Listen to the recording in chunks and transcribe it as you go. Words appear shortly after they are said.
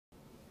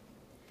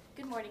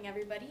Good morning,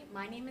 everybody.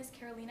 My name is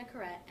Carolina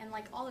Corrett, and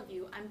like all of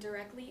you, I'm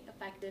directly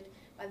affected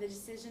by the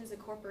decisions the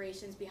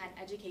corporations behind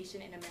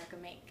education in America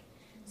make.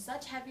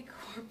 Such heavy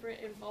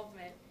corporate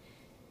involvement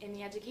in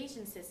the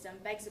education system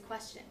begs the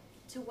question,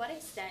 to what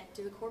extent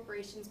do the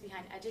corporations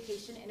behind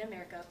education in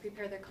America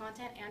prepare their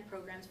content and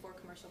programs for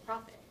commercial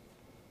profit?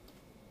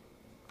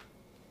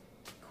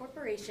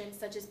 Corporations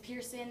such as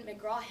Pearson,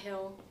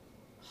 McGraw-Hill,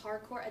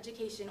 Hardcore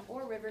Education,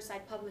 or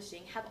Riverside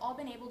Publishing have all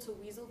been able to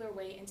weasel their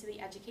way into the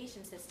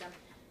education system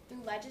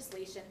through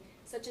legislation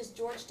such as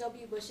George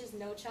W. Bush's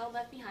No Child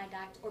Left Behind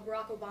Act or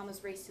Barack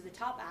Obama's Race to the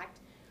Top Act,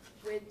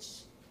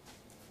 which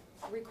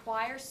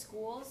require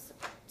schools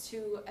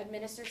to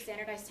administer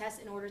standardized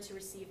tests in order to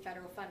receive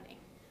federal funding.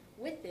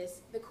 With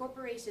this, the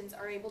corporations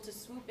are able to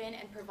swoop in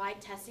and provide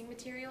testing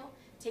material,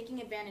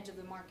 taking advantage of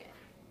the market.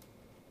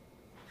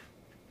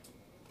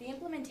 The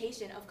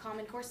implementation of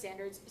Common Core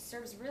standards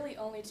serves really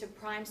only to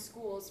prime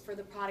schools for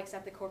the products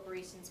that the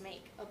corporations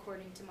make,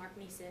 according to Mark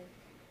Neeson,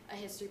 a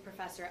history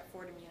professor at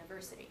Fordham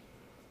University.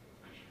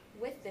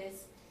 With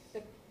this,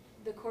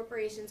 the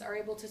corporations are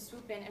able to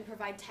swoop in and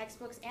provide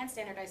textbooks and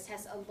standardized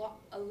tests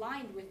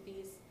aligned with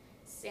these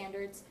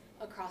standards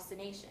across the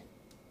nation.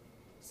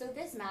 So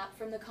this map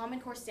from the Common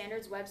Core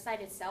Standards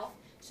website itself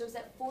shows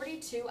that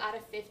 42 out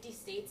of 50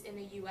 states in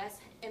the U.S.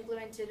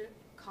 implemented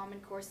Common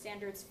Core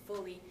standards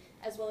fully,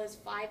 as well as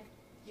 5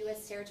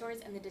 U.S. territories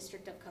and the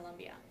District of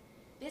Columbia.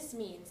 This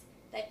means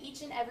that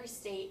each and every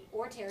state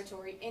or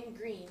territory in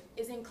green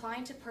is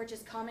inclined to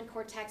purchase Common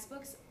Core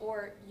textbooks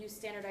or use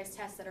standardized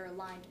tests that are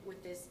aligned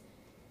with this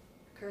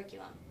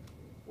curriculum,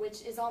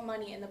 which is all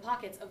money in the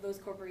pockets of those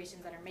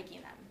corporations that are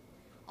making them.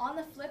 On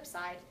the flip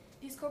side,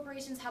 these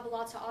corporations have a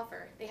lot to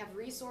offer. They have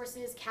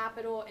resources,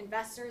 capital,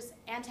 investors,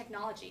 and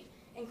technology,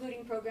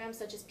 including programs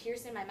such as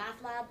Pearson My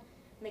Math Lab,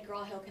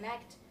 McGraw-Hill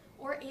Connect,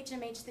 or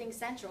HMH Think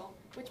Central,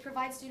 which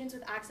provides students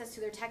with access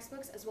to their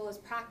textbooks as well as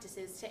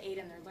practices to aid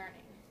in their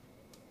learning.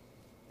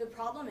 The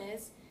problem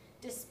is,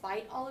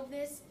 despite all of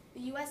this,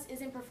 the U.S.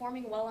 isn't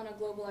performing well on a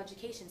global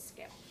education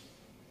scale.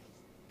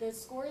 The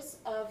scores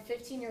of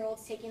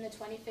 15-year-olds taking the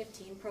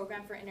 2015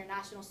 Program for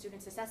International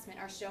Students Assessment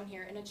are shown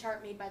here in a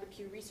chart made by the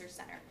Pew Research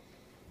Center.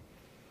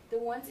 The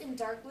ones in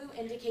dark blue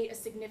indicate a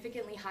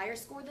significantly higher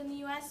score than the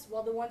U.S.,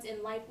 while the ones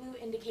in light blue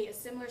indicate a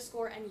similar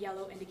score and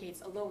yellow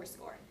indicates a lower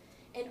score.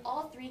 In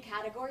all 3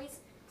 categories,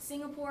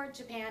 Singapore,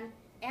 Japan,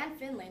 and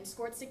Finland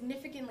scored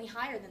significantly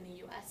higher than the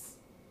U.S.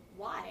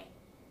 Why?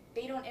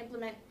 They don't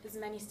implement as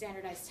many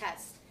standardized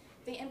tests.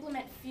 They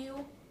implement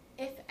few,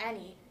 if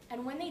any,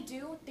 and when they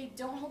do, they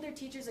don't hold their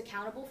teachers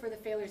accountable for the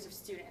failures of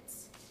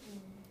students.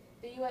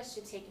 The U.S.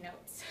 should take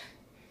notes.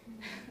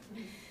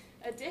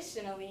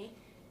 Additionally,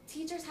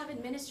 teachers have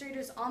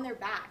administrators on their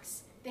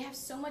backs. They have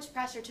so much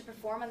pressure to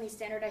perform on these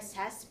standardized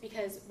tests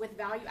because with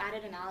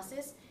value-added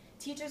analysis,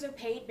 teachers are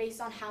paid based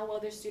on how well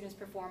their students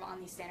perform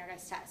on these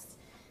standardized tests.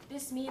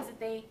 This means that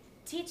they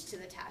teach to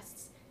the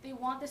tests. They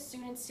want the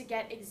students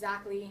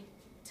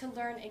to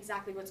learn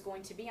exactly what's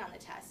going to be on the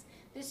test.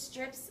 This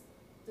strips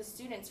the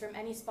students from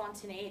any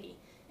spontaneity.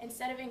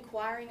 Instead of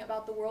inquiring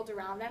about the world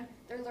around them,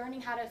 they're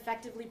learning how to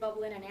effectively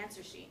bubble in an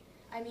answer sheet.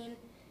 I mean,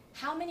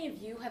 how many of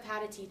you have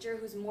had a teacher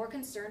who's more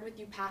concerned with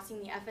you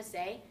passing the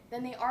FSA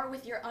than they are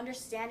with your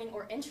understanding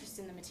or interest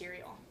in the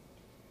material?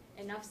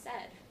 Enough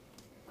said.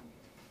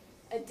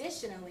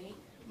 Additionally,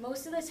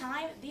 most of the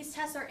time, these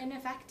tests are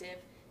ineffective.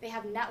 They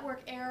have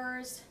network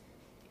errors,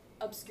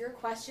 obscure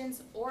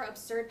questions, or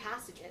absurd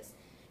passages.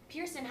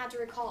 Pearson had to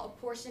recall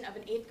a portion of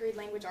an 8th grade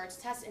language arts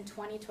test in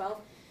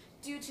 2012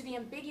 due to the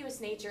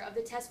ambiguous nature of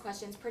the test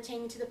questions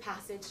pertaining to the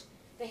passage,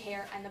 the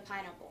hare and the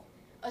pineapple,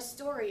 a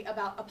story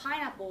about a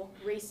pineapple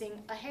racing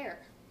a hare.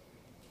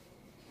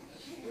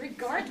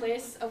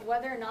 Regardless of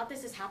whether or not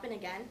this has happened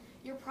again,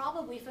 you're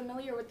probably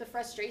familiar with the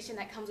frustration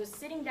that comes with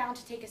sitting down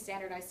to take a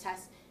standardized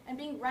test and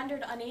being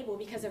rendered unable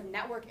because of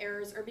network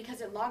errors or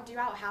because it logged you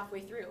out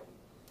halfway through.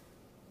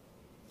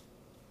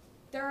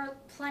 There are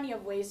plenty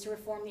of ways to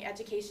reform the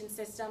education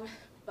system,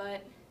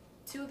 but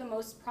 2 of the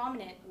most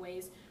prominent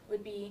ways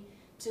would be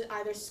to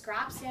either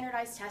scrap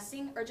standardized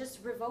testing or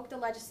just revoke the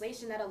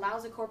legislation that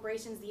allows the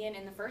corporations the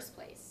in the first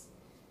place.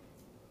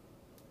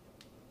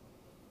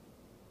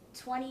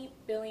 $20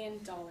 billion.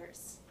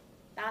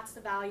 That's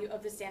the value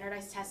of the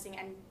standardized testing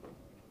and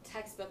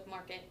textbook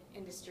market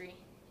industry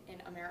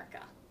in America.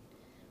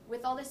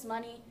 With all this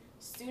money,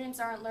 students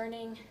aren't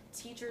learning,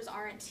 teachers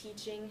aren't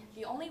teaching.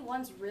 The only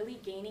ones really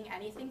gaining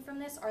anything from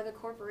this are the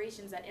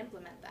corporations that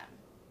implement them.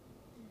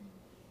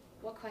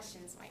 What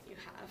questions might you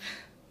have?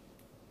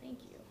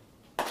 Thank you.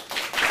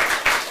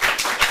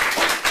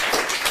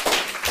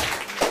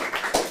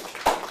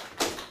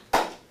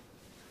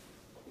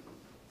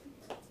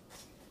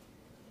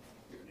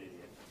 You're an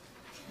idiot.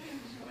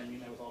 And I mean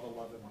that with all the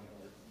love in my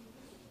heart.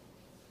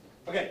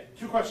 Okay,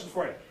 2 questions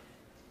for you.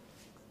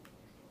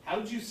 How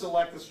did you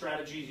select the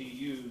strategies you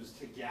use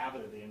to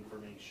gather the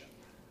information?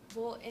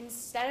 Well,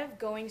 instead of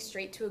going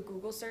straight to a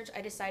Google search,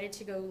 I decided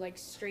to go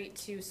straight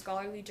to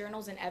scholarly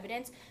journals and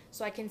evidence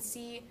so I can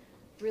see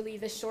really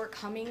the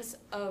shortcomings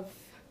of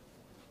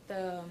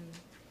the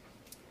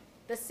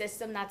the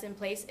system that's in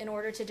place in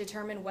order to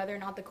determine whether or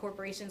not the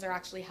corporations are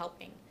actually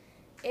helping.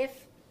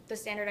 If the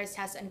standardized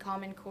tests and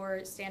Common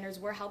Core standards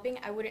were helping,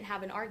 I wouldn't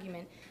have an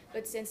argument.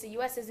 But since the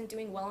US isn't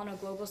doing well on a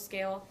global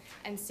scale,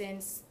 and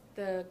since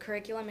the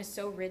curriculum is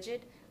so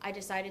rigid, I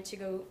decided to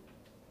go,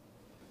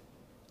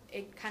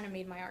 it kind of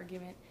made my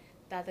argument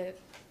that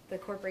the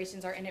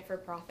corporations are in it for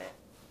profit.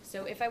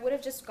 So if I would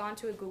have just gone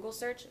to a Google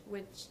search,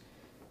 which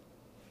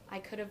I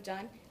could have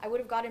done, I would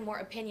have gotten more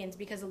opinions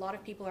because a lot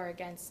of people are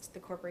against the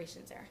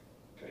corporations there.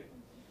 Okay.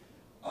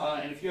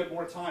 And if you had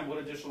more time, what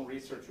additional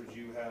research would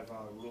you have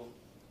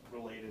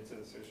related to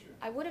this issue?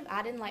 I would have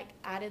added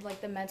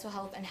like the mental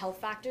health and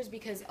health factors,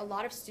 because a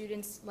lot of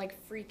students like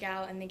freak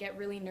out and they get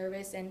really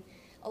nervous, and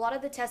a lot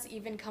of the tests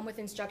even come with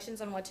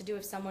instructions on what to do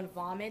if someone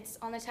vomits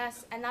on the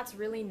test, and that's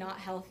really not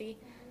healthy.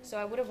 So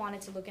I would have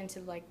wanted to look into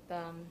like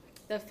the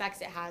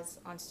effects it has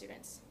on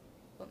students,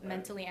 both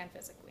mentally and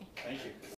physically. Thank you.